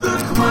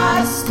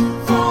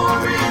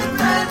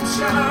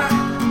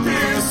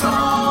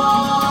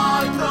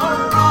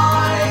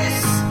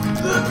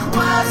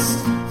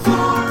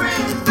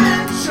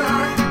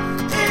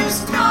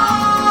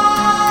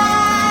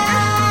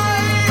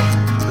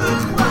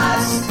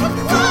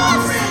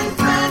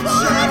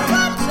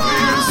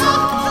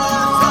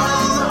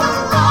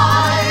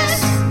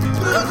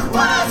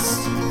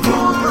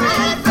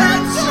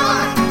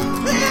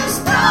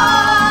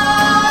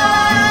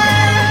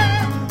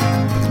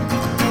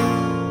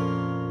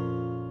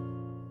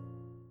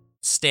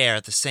stare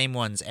at the same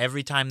ones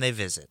every time they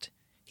visit.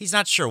 He's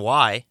not sure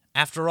why.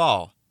 After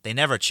all, they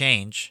never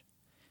change.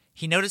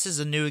 He notices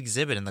a new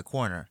exhibit in the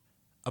corner.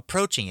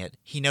 Approaching it,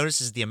 he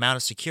notices the amount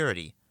of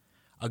security.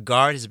 A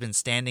guard has been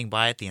standing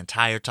by it the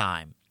entire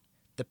time.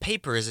 The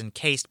paper is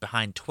encased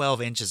behind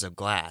 12 inches of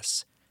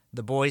glass.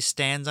 The boy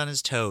stands on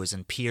his toes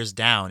and peers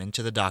down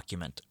into the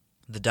document.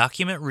 The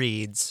document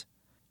reads,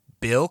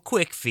 Bill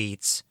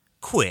Quickfeet's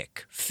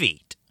Quick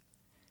Feet.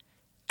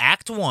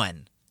 Act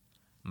 1.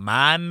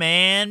 My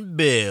man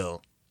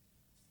Bill.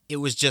 It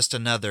was just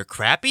another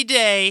crappy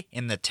day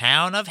in the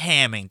town of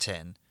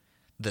Hamilton.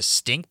 The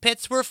stink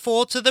pits were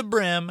full to the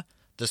brim,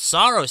 the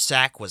sorrow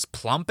sack was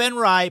plump and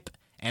ripe,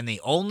 and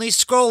the only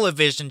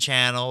Scroll-O-Vision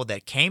channel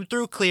that came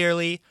through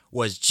clearly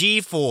was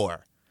G4.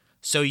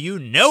 So you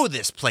know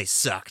this place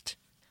sucked.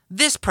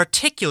 This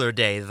particular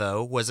day,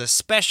 though, was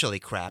especially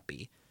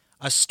crappy.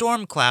 A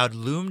storm cloud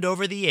loomed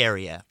over the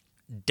area,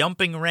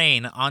 dumping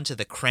rain onto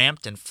the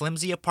cramped and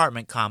flimsy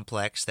apartment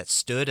complex that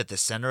stood at the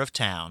center of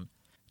town.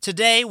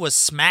 Today was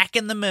smack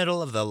in the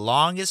middle of the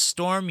longest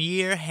storm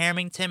year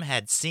Hamilton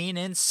had seen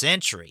in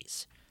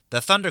centuries.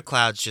 The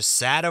thunderclouds just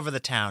sat over the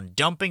town,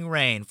 dumping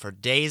rain for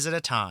days at a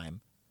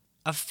time.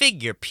 A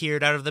figure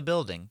peered out of the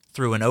building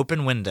through an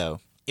open window.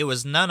 It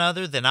was none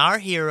other than our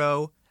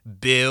hero,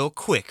 Bill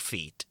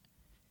Quickfeet.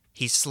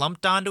 He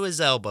slumped onto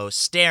his elbow,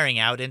 staring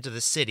out into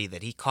the city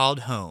that he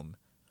called home.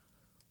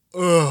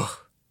 Ugh,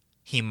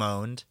 he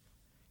moaned.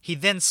 He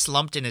then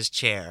slumped in his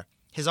chair,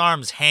 his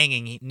arms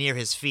hanging near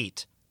his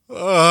feet.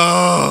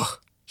 Ugh,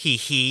 he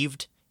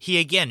heaved. He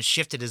again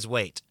shifted his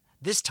weight.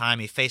 This time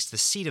he faced the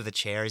seat of the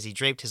chair as he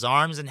draped his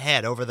arms and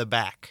head over the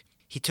back.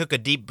 He took a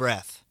deep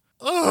breath.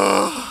 Ugh,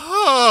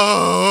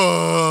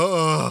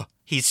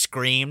 he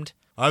screamed.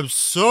 I'm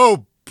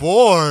so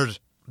bored.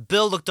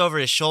 Bill looked over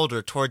his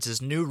shoulder towards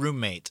his new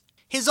roommate.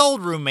 His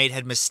old roommate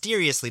had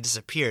mysteriously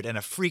disappeared in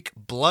a freak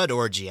blood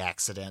orgy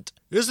accident.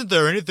 Isn't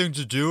there anything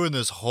to do in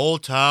this whole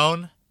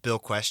town? Bill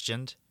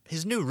questioned.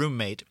 His new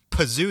roommate,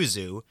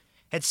 Pazuzu,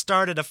 had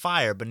started a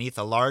fire beneath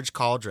a large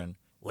cauldron.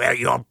 Well,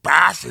 your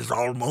bath is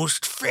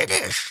almost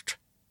finished,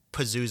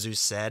 Pazuzu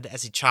said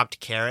as he chopped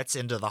carrots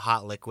into the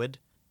hot liquid.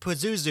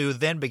 Pazuzu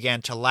then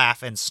began to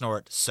laugh and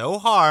snort so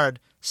hard,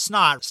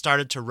 snot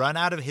started to run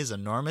out of his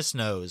enormous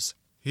nose.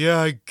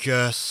 Yeah, I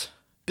guess.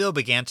 Bill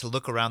began to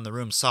look around the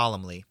room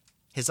solemnly,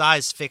 his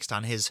eyes fixed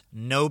on his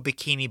No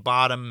Bikini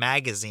Bottom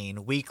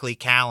magazine weekly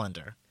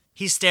calendar.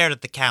 He stared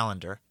at the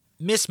calendar.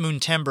 Miss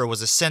Moontember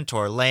was a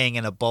centaur laying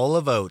in a bowl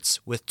of oats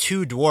with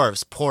 2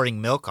 dwarfs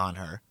pouring milk on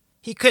her.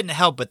 He couldn't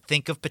help but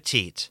think of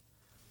Petite.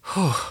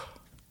 Whew,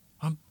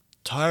 I'm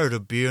tired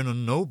of being a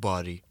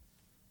nobody,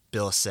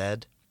 Bill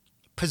said.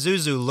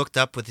 Pazuzu looked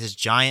up with his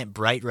giant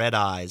bright red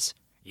eyes.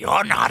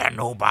 You're not a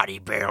nobody,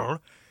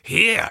 Bill.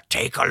 Here,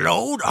 take a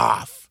load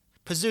off.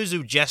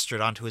 Pazuzu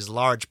gestured onto his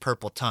large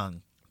purple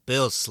tongue.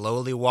 Bill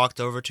slowly walked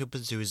over to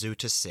Pazuzu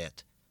to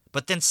sit,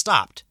 but then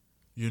stopped.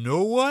 You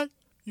know what?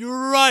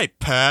 You're right,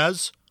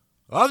 Paz.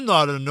 I'm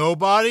not a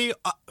nobody.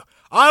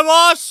 I'm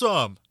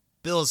awesome.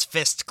 Bill's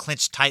fist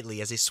clenched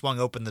tightly as he swung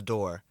open the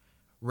door.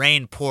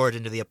 Rain poured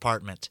into the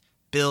apartment.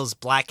 Bill's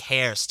black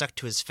hair stuck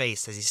to his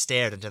face as he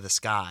stared into the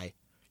sky.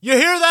 You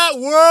hear that,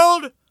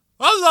 world?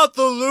 I'm not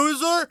the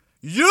loser.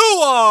 You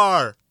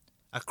are!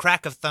 A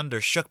crack of thunder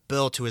shook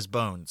Bill to his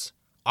bones.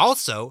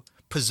 Also,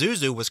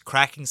 Pazuzu was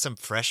cracking some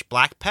fresh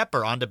black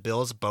pepper onto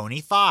Bill's bony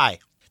thigh.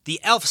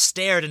 The elf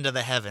stared into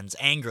the heavens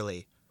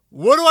angrily.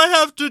 What do I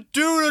have to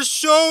do to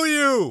show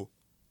you?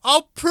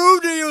 I'll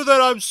prove to you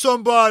that I'm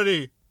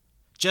somebody.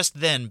 Just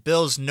then,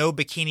 Bill's No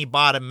Bikini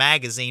Bottom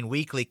magazine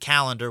weekly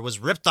calendar was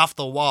ripped off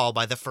the wall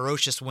by the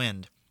ferocious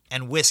wind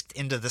and whisked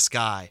into the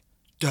sky.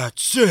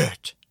 That's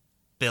it,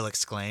 Bill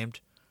exclaimed.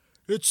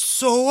 It's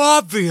so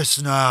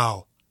obvious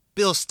now.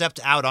 Bill stepped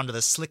out onto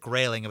the slick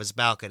railing of his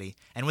balcony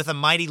and with a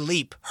mighty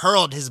leap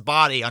hurled his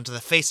body onto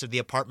the face of the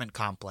apartment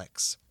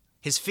complex,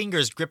 his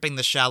fingers gripping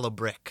the shallow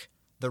brick.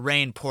 The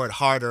rain poured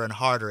harder and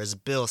harder as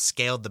Bill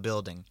scaled the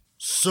building.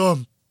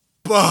 Somebody!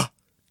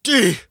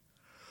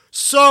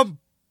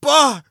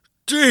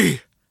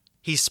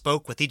 He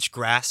spoke with each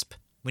grasp.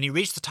 When he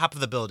reached the top of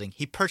the building,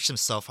 he perched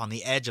himself on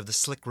the edge of the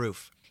slick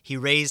roof. He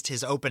raised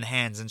his open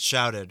hands and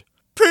shouted,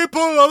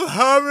 People of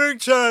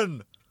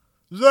Hamilton,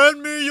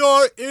 lend me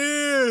your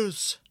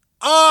ears.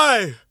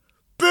 I,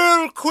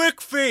 Bill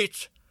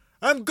Quickfeet,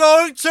 am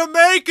going to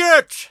make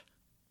it.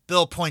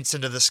 Bill points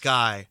into the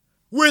sky.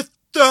 With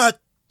that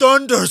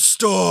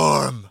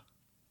thunderstorm.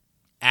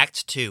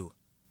 Act 2.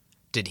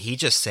 Did he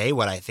just say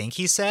what I think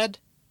he said?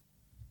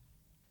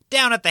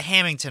 Down at the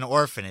Hamilton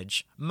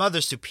orphanage,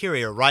 Mother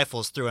Superior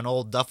rifles through an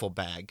old duffel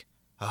bag.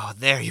 Oh,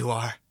 there you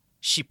are.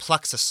 She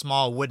plucks a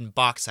small wooden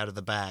box out of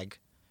the bag.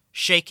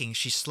 Shaking,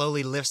 she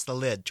slowly lifts the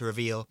lid to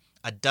reveal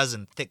a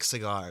dozen thick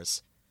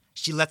cigars.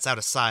 She lets out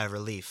a sigh of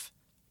relief.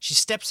 She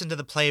steps into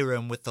the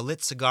playroom with the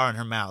lit cigar in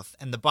her mouth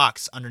and the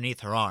box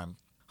underneath her arm.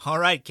 All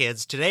right,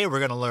 kids, today we're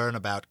going to learn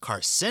about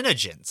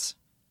carcinogens.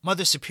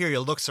 Mother Superior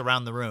looks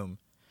around the room.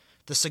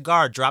 The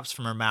cigar drops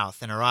from her mouth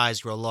and her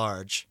eyes grow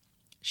large.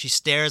 She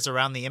stares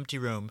around the empty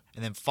room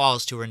and then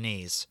falls to her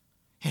knees.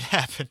 It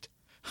happened.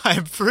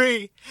 I'm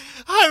free!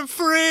 I'm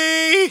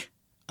free!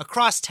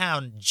 Across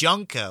town,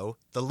 Junko,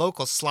 the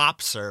local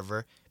slop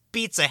server,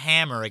 beats a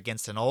hammer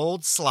against an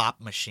old slop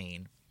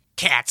machine.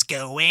 Cats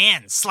go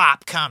in,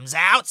 slop comes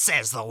out,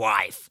 says the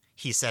wife,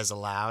 he says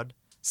aloud.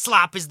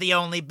 Slop is the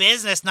only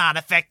business not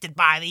affected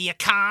by the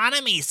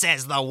economy,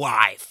 says the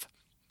wife.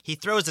 He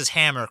throws his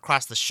hammer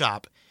across the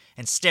shop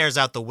and stares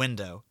out the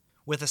window.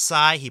 With a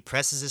sigh, he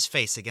presses his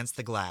face against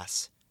the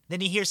glass.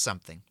 Then he hears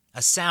something,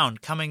 a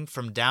sound coming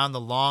from down the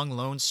long,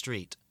 lone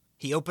street.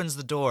 He opens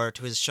the door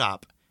to his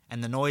shop,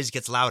 and the noise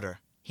gets louder.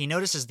 He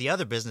notices the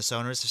other business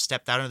owners have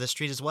stepped out into the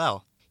street as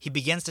well. He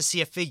begins to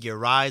see a figure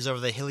rise over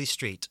the hilly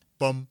street.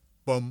 Bum,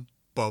 bum,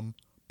 bum,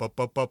 bum,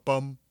 bum, bum,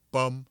 bum,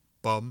 bum,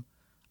 bum.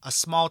 A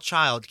small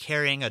child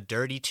carrying a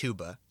dirty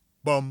tuba.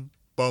 Bum,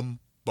 bum,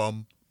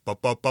 bum, bum,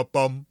 bum, bum,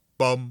 bum,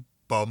 bum,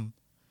 bum.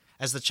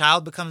 As the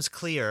child becomes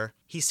clearer,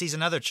 he sees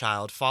another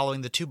child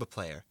following the tuba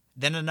player,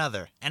 then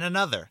another, and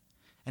another,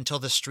 until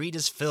the street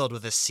is filled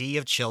with a sea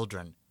of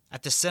children.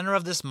 At the center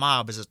of this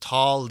mob is a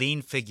tall,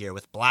 lean figure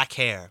with black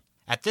hair.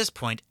 At this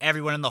point,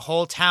 everyone in the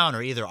whole town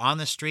are either on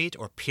the street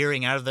or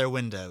peering out of their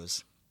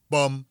windows.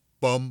 Bum,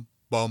 bum,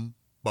 bum,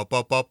 bum,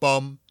 bum, bum,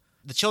 bum.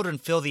 The children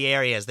fill the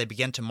area as they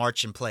begin to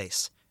march in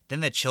place.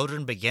 Then the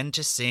children begin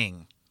to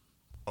sing.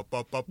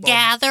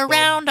 Gather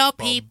round, all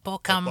people,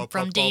 come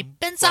from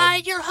deep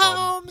inside your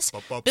homes.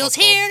 Bill's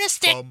here to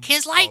stick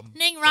his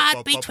lightning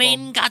rod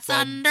between God's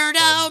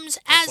thunderdomes.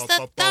 As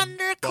the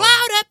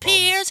thundercloud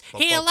appears,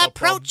 he'll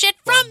approach it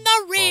from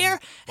the rear,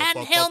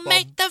 and he'll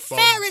make the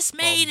fairest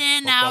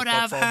maiden out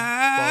of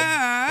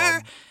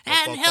her.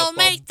 And he'll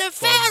make the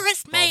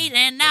fairest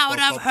maiden out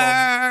of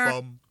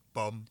her.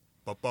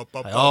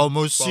 I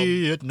almost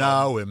see it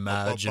now,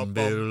 imagine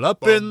Bill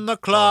up in the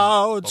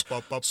clouds,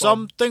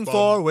 something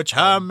for which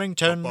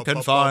Hamilton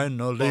can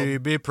finally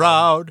be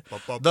proud.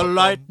 The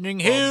lightning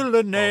he'll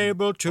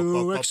enable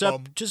to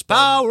accept his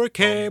power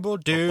cable.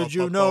 Did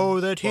you know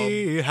that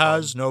he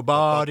has no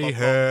body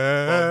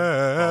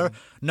hair?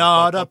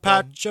 Not a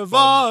patch of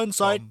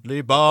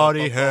unsightly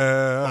body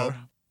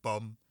hair.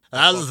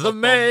 As the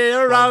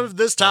mayor of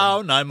this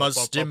town, I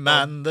must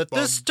demand that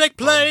this take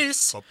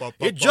place.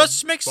 It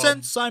just makes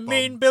sense, I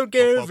mean, Bill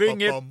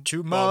giving it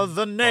to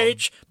Mother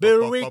Nature.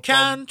 Bill, we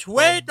can't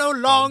wait no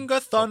longer,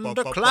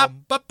 thunderclap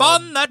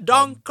upon that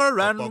donker,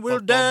 and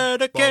we'll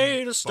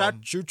dedicate a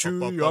statue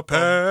to your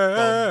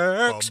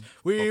pecs.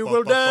 We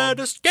will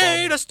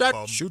dedicate a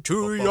statue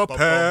to your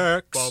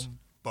pecs.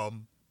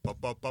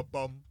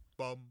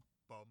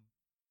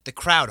 The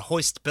crowd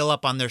hoists Bill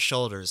up on their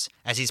shoulders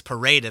as he's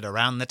paraded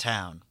around the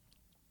town.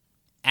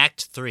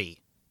 Act 3.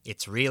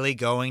 It's really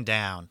going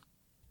down.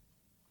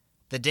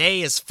 The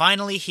day is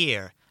finally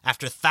here.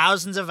 After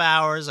thousands of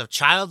hours of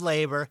child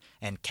labor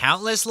and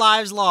countless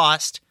lives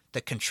lost,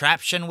 the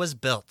contraption was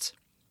built.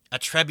 A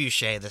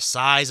trebuchet the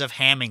size of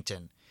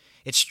Hamilton.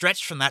 It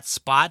stretched from that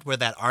spot where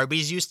that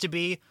Arby's used to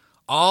be,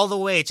 all the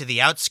way to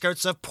the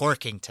outskirts of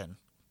Porkington.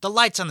 The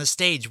lights on the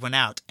stage went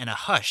out, and a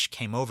hush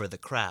came over the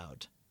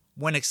crowd.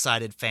 One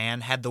excited fan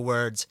had the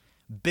words,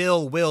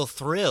 "Bill will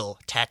thrill,"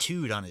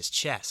 tattooed on his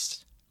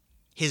chest.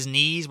 His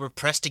knees were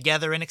pressed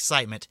together in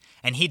excitement,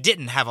 and he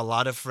didn't have a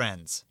lot of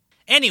friends.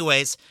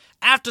 Anyways,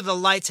 after the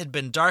lights had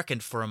been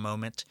darkened for a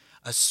moment,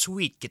 a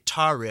sweet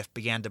guitar riff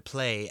began to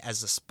play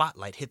as the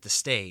spotlight hit the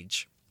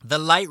stage. The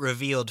light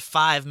revealed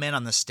 5 men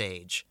on the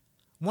stage.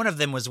 One of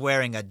them was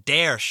wearing a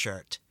Dare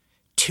shirt.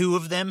 2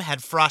 of them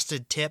had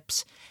frosted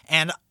tips,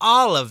 and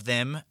all of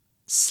them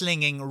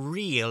slinging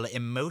real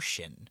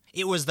emotion.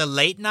 It was the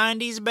late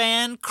 90s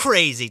band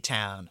Crazy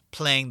Town,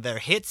 playing their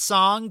hit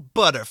song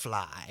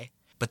Butterfly.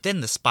 But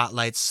then the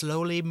spotlight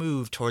slowly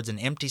moved towards an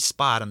empty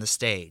spot on the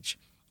stage,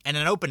 and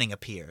an opening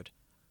appeared.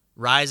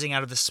 Rising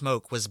out of the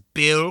smoke was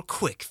Bill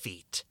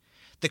Quickfeet.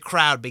 The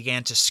crowd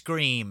began to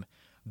scream.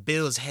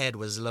 Bill's head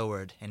was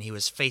lowered, and he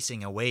was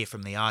facing away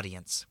from the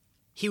audience.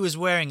 He was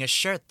wearing a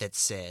shirt that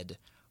said,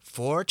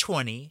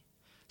 420,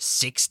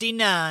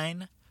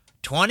 69,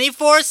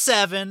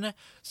 24/7,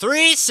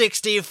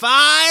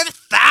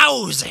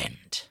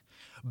 365,000.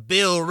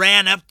 Bill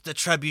ran up the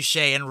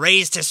trebuchet and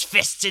raised his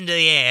fists into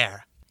the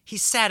air. He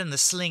sat in the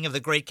sling of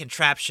the great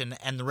contraption,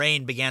 and the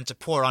rain began to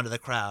pour onto the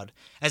crowd,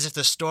 as if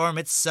the storm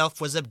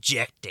itself was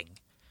objecting.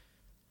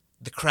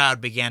 The crowd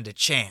began to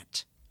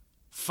chant.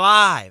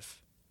 5,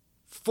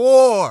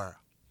 4.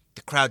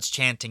 The crowd's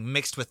chanting,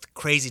 mixed with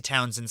Crazy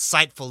Town's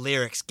insightful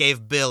lyrics,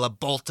 gave Bill a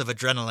bolt of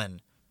adrenaline.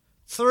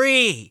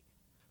 3,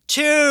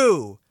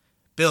 2.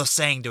 Bill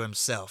sang to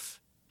himself.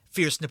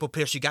 Fierce nipple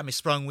pierce, you got me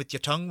sprung with your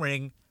tongue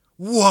ring.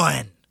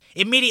 1.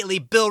 Immediately,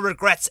 Bill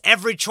regrets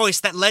every choice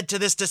that led to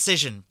this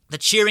decision. The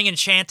cheering and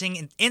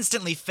chanting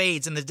instantly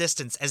fades in the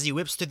distance as he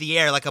whips through the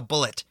air like a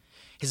bullet.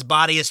 His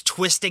body is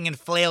twisting and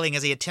flailing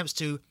as he attempts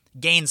to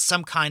gain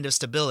some kind of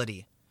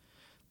stability.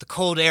 The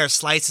cold air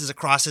slices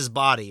across his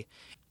body.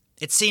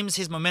 It seems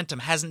his momentum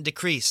hasn't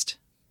decreased.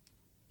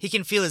 He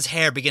can feel his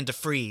hair begin to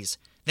freeze,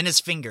 then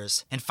his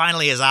fingers, and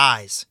finally his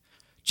eyes.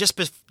 Just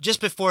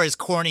before his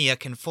cornea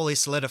can fully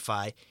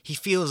solidify, he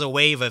feels a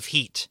wave of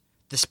heat.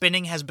 The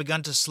spinning has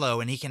begun to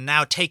slow, and he can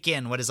now take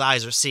in what his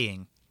eyes are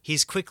seeing.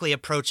 He's quickly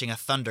approaching a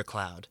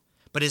thundercloud,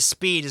 but his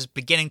speed is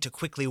beginning to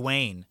quickly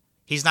wane.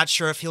 He's not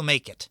sure if he'll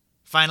make it.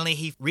 Finally,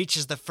 he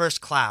reaches the first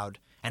cloud,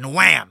 and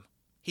wham!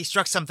 He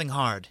struck something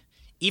hard.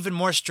 Even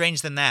more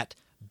strange than that,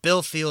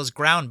 Bill feels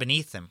ground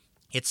beneath him.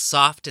 It's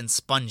soft and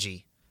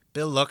spongy.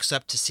 Bill looks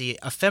up to see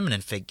a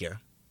feminine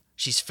figure.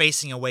 She's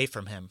facing away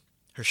from him,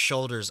 her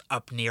shoulders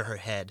up near her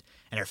head,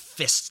 and her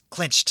fists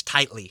clenched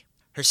tightly.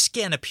 Her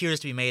skin appears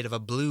to be made of a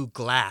blue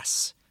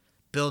glass.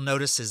 Bill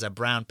notices a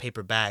brown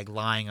paper bag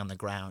lying on the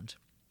ground.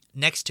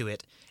 Next to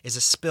it is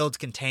a spilled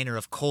container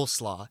of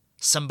coleslaw,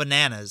 some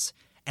bananas,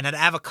 and an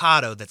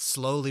avocado that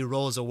slowly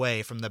rolls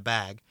away from the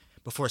bag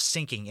before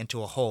sinking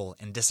into a hole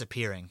and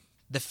disappearing.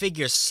 The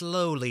figure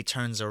slowly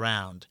turns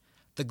around.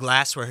 The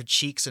glass where her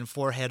cheeks and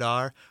forehead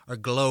are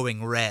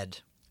glowing red.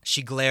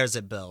 She glares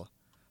at Bill.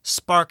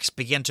 Sparks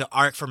begin to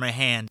arc from her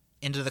hand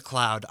into the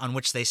cloud on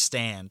which they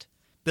stand.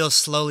 Bill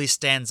slowly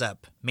stands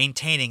up,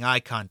 maintaining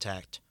eye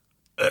contact.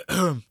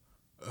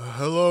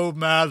 Hello,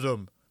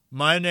 madam.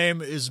 My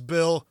name is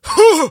Bill.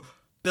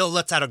 Bill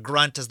lets out a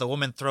grunt as the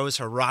woman throws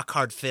her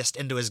rock-hard fist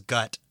into his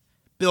gut.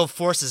 Bill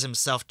forces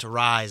himself to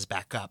rise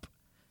back up.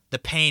 The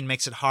pain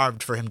makes it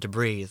hard for him to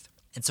breathe,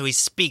 and so he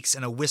speaks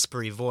in a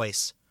whispery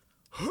voice.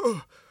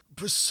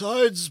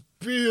 Besides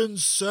being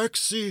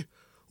sexy,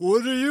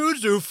 what do you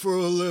do for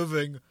a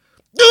living?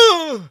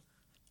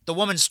 The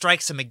woman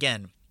strikes him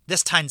again,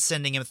 this time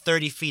sending him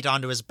 30 feet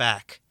onto his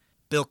back.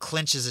 Bill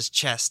clenches his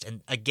chest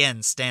and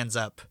again stands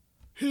up.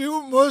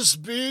 You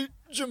must be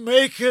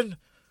Jamaican,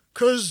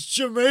 'cause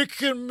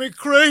Jamaican me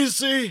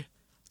crazy.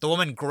 The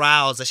woman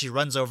growls as she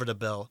runs over to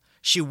Bill.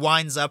 She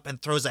winds up and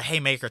throws a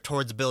haymaker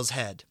towards Bill's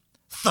head.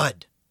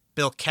 Thud!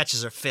 Bill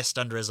catches her fist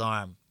under his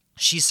arm.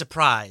 She's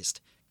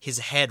surprised. His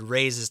head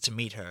raises to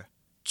meet her.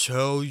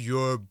 Tell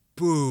your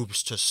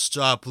boobs to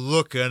stop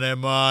looking in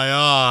my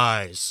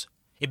eyes.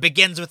 It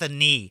begins with a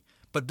knee,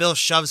 but Bill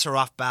shoves her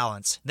off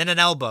balance. Then an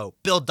elbow.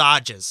 Bill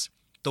dodges.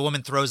 The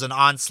woman throws an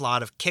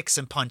onslaught of kicks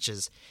and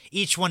punches,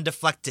 each one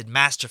deflected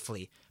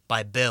masterfully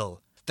by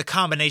Bill. The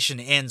combination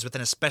ends with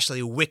an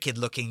especially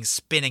wicked-looking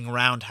spinning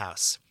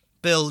roundhouse.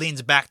 Bill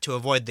leans back to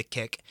avoid the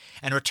kick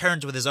and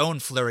returns with his own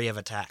flurry of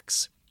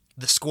attacks.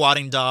 The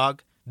squatting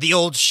dog, the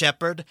old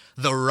shepherd,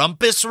 the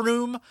rumpus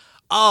room,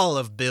 all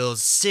of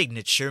Bill's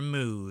signature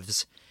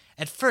moves.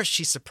 At first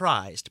she's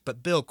surprised,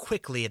 but Bill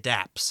quickly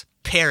adapts,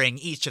 parrying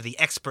each of the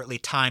expertly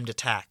timed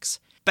attacks.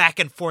 Back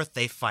and forth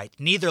they fight,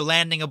 neither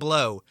landing a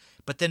blow,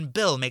 but then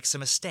Bill makes a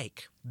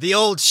mistake. The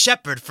old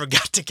shepherd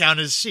forgot to count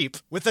his sheep.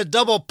 With a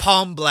double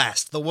palm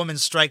blast, the woman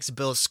strikes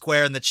Bill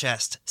square in the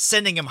chest,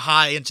 sending him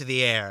high into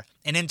the air,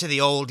 and into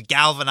the old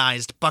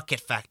galvanized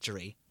bucket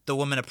factory. The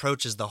woman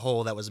approaches the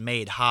hole that was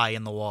made high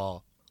in the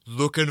wall.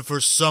 Looking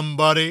for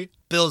somebody?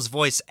 Bill's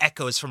voice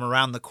echoes from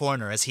around the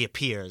corner as he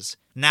appears,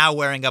 now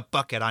wearing a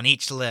bucket on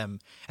each limb,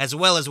 as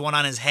well as one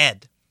on his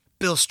head.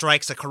 Bill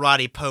strikes a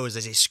karate pose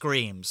as he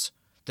screams.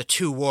 The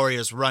two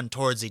warriors run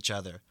towards each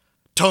other.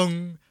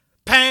 Tung!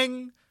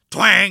 Pang!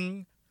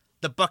 Twang!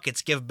 The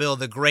buckets give Bill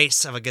the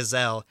grace of a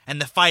gazelle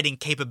and the fighting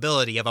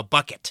capability of a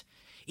bucket.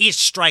 Each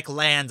strike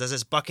lands as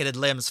his bucketed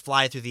limbs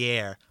fly through the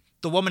air.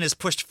 The woman is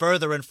pushed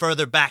further and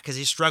further back as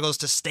he struggles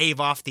to stave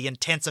off the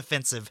intense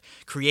offensive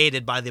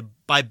created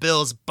by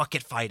Bill's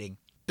bucket fighting.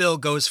 Bill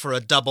goes for a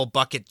double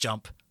bucket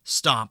jump.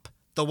 Stomp.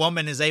 The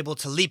woman is able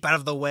to leap out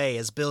of the way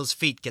as Bill's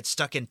feet get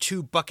stuck in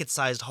two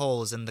bucket-sized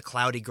holes in the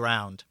cloudy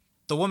ground.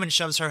 The woman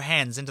shoves her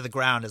hands into the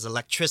ground as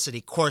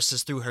electricity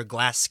courses through her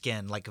glass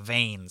skin like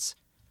veins.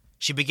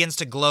 She begins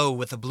to glow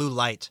with a blue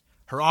light.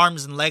 Her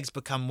arms and legs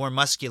become more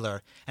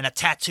muscular, and a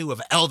tattoo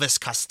of Elvis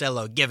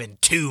Costello given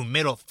 2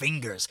 middle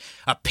fingers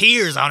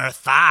appears on her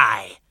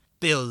thigh.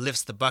 Bill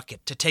lifts the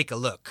bucket to take a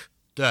look.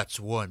 That's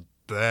one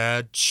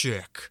bad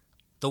chick.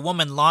 The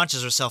woman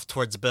launches herself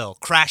towards Bill,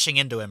 crashing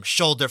into him,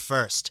 shoulder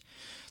first.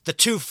 The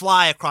two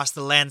fly across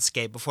the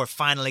landscape before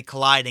finally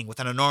colliding with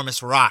an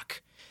enormous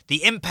rock.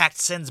 The impact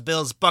sends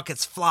Bill's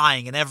buckets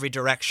flying in every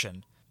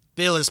direction.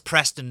 Bill is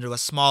pressed into a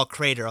small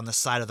crater on the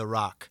side of the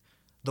rock.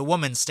 The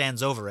woman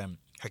stands over him,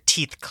 her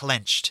teeth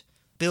clenched.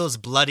 Bill's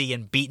bloody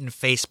and beaten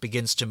face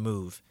begins to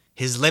move.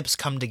 His lips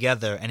come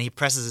together, and he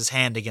presses his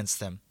hand against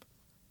them.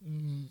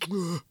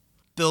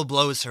 Bill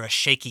blows her a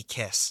shaky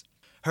kiss.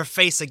 Her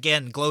face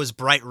again glows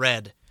bright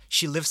red.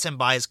 She lifts him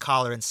by his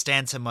collar and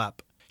stands him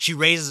up. She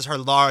raises her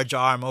large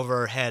arm over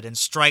her head and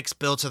strikes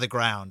Bill to the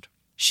ground.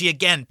 She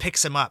again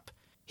picks him up.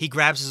 He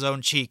grabs his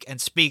own cheek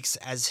and speaks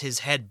as his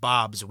head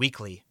bobs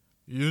weakly.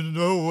 You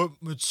know what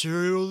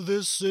material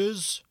this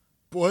is?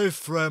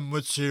 Boyfriend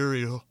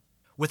material.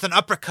 With an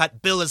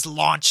uppercut, Bill is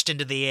launched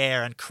into the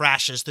air and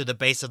crashes through the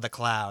base of the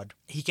cloud.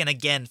 He can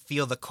again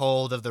feel the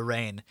cold of the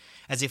rain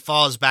as he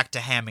falls back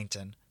to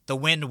Hamilton. The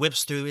wind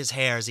whips through his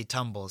hair as he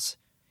tumbles.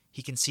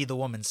 He can see the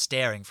woman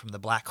staring from the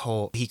black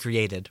hole he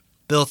created.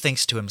 Bill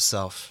thinks to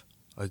himself,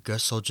 I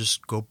guess I'll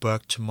just go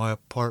back to my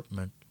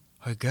apartment.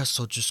 I guess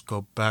I'll just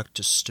go back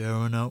to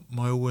staring out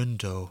my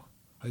window.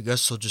 I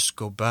guess I'll just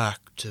go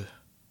back to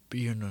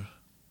being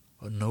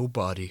a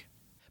nobody.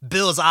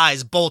 Bill's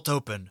eyes bolt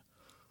open.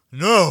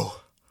 No,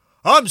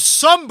 I'm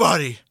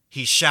somebody,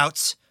 he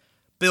shouts.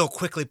 Bill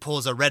quickly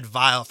pulls a red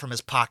vial from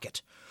his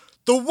pocket.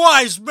 The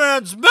wise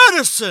man's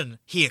medicine,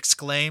 he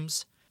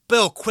exclaims.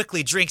 Bill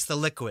quickly drinks the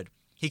liquid.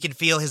 He can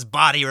feel his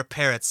body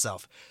repair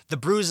itself. The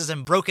bruises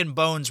and broken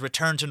bones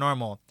return to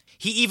normal.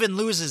 He even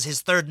loses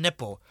his third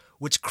nipple,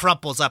 which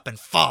crumples up and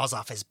falls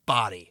off his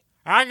body.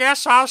 I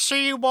guess I'll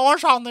see you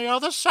boys on the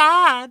other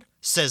side,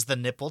 says the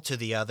nipple to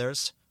the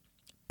others.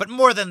 But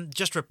more than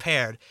just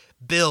repaired,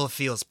 Bill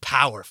feels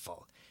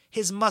powerful.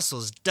 His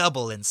muscles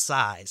double in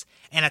size,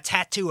 and a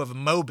tattoo of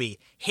Moby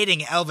hitting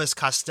Elvis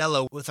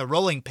Costello with a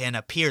rolling pin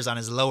appears on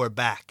his lower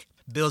back.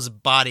 Bill's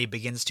body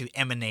begins to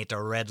emanate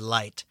a red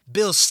light.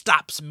 Bill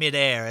stops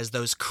midair as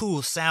those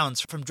cool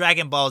sounds from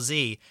Dragon Ball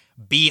Z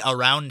be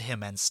around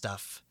him and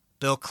stuff.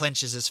 Bill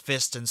clenches his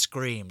fist and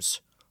screams,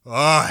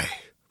 I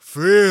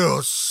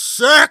feel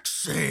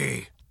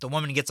sexy! The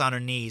woman gets on her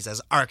knees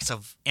as arcs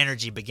of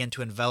energy begin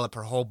to envelop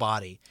her whole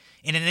body.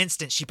 In an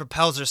instant, she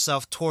propels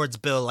herself towards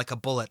Bill like a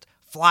bullet,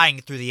 flying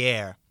through the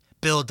air.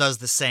 Bill does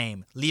the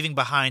same, leaving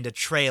behind a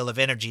trail of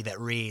energy that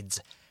reads,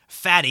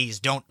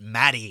 Fatties don't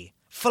matty.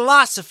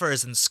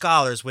 Philosophers and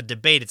scholars would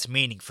debate its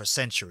meaning for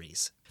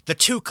centuries. The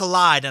two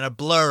collide in a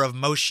blur of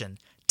motion.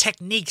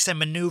 Techniques and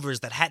maneuvers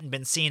that hadn't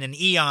been seen in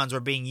eons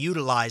were being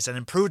utilized and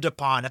improved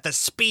upon at the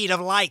speed of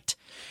light.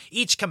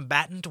 Each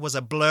combatant was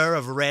a blur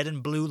of red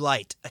and blue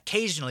light.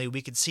 Occasionally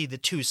we could see the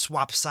two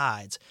swap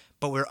sides,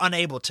 but we were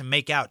unable to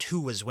make out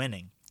who was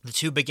winning. The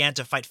two began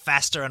to fight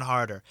faster and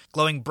harder,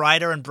 glowing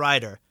brighter and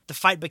brighter. The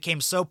fight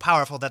became so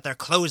powerful that their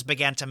clothes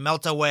began to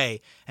melt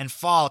away and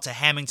fall to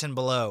Hamilton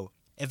below.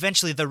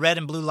 Eventually, the red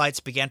and blue lights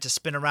began to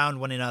spin around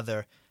one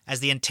another as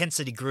the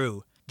intensity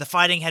grew. The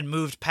fighting had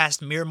moved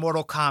past mere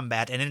mortal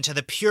combat and into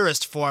the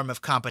purest form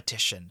of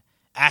competition,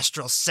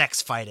 astral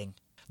sex fighting.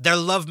 Their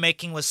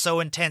lovemaking was so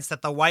intense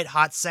that the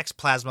white-hot sex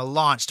plasma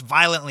launched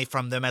violently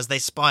from them as they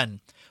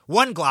spun.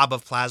 One glob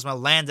of plasma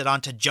landed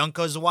onto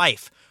Junko's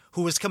wife,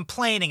 who was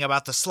complaining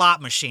about the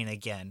slot machine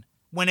again.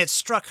 When it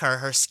struck her,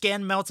 her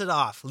skin melted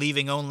off,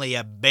 leaving only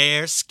a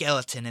bare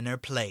skeleton in her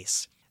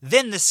place.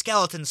 Then the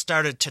skeleton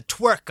started to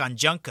twerk on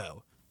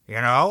Junko.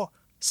 You know,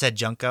 said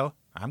Junko,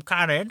 I'm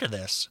kinda into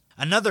this.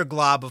 Another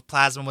glob of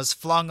plasma was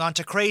flung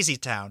onto Crazy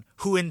Town,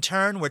 who in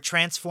turn were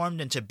transformed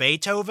into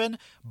Beethoven,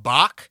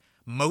 Bach,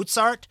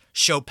 Mozart,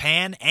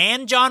 Chopin,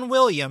 and John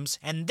Williams,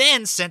 and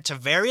then sent to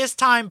various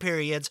time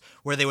periods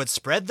where they would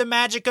spread the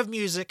magic of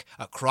music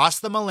across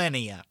the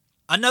millennia.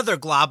 Another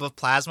glob of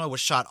plasma was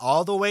shot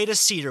all the way to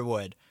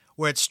Cedarwood,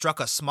 where it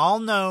struck a small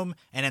gnome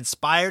and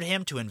inspired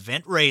him to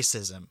invent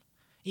racism.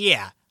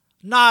 Yeah,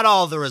 not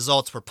all the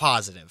results were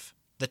positive.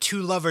 The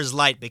two lovers'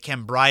 light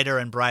became brighter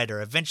and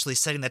brighter, eventually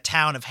setting the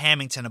town of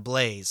Hamilton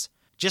ablaze.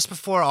 Just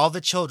before all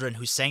the children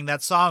who sang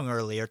that song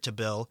earlier to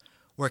Bill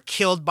were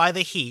killed by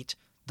the heat,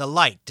 the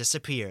light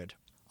disappeared.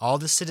 All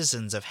the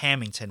citizens of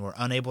Hamilton were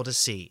unable to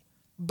see,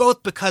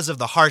 both because of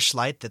the harsh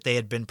light that they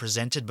had been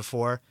presented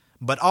before,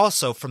 but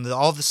also from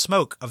all the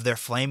smoke of their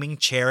flaming,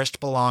 cherished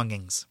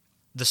belongings.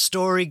 The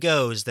story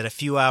goes that a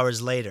few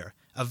hours later,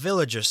 a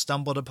villager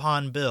stumbled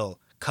upon Bill,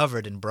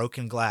 covered in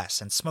broken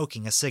glass and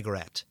smoking a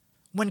cigarette.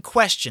 When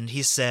questioned,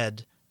 he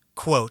said,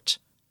 quote,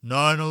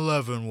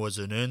 9/11 was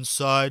an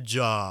inside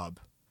job.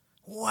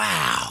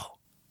 Wow,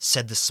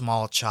 said the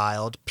small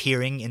child,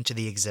 peering into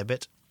the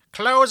exhibit.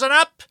 Closing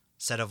up,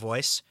 said a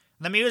voice.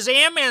 The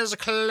museum is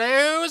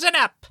closing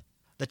up.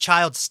 The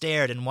child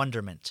stared in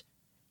wonderment.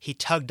 He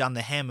tugged on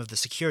the hem of the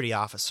security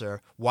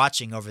officer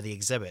watching over the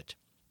exhibit.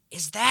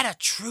 Is that a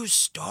true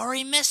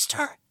story,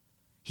 mister?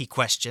 He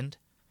questioned.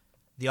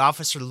 The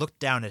officer looked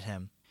down at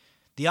him.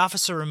 The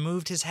officer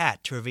removed his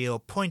hat to reveal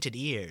pointed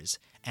ears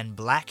and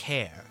black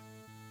hair.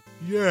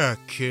 Yeah,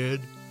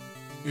 kid,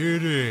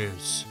 it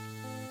is.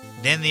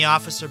 Then the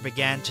officer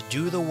began to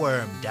do the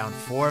worm down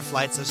 4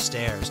 flights of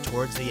stairs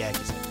towards the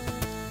exit.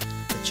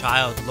 The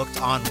child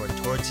looked onward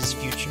towards his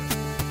future,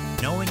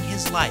 knowing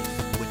his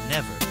life would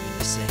never be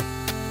the same.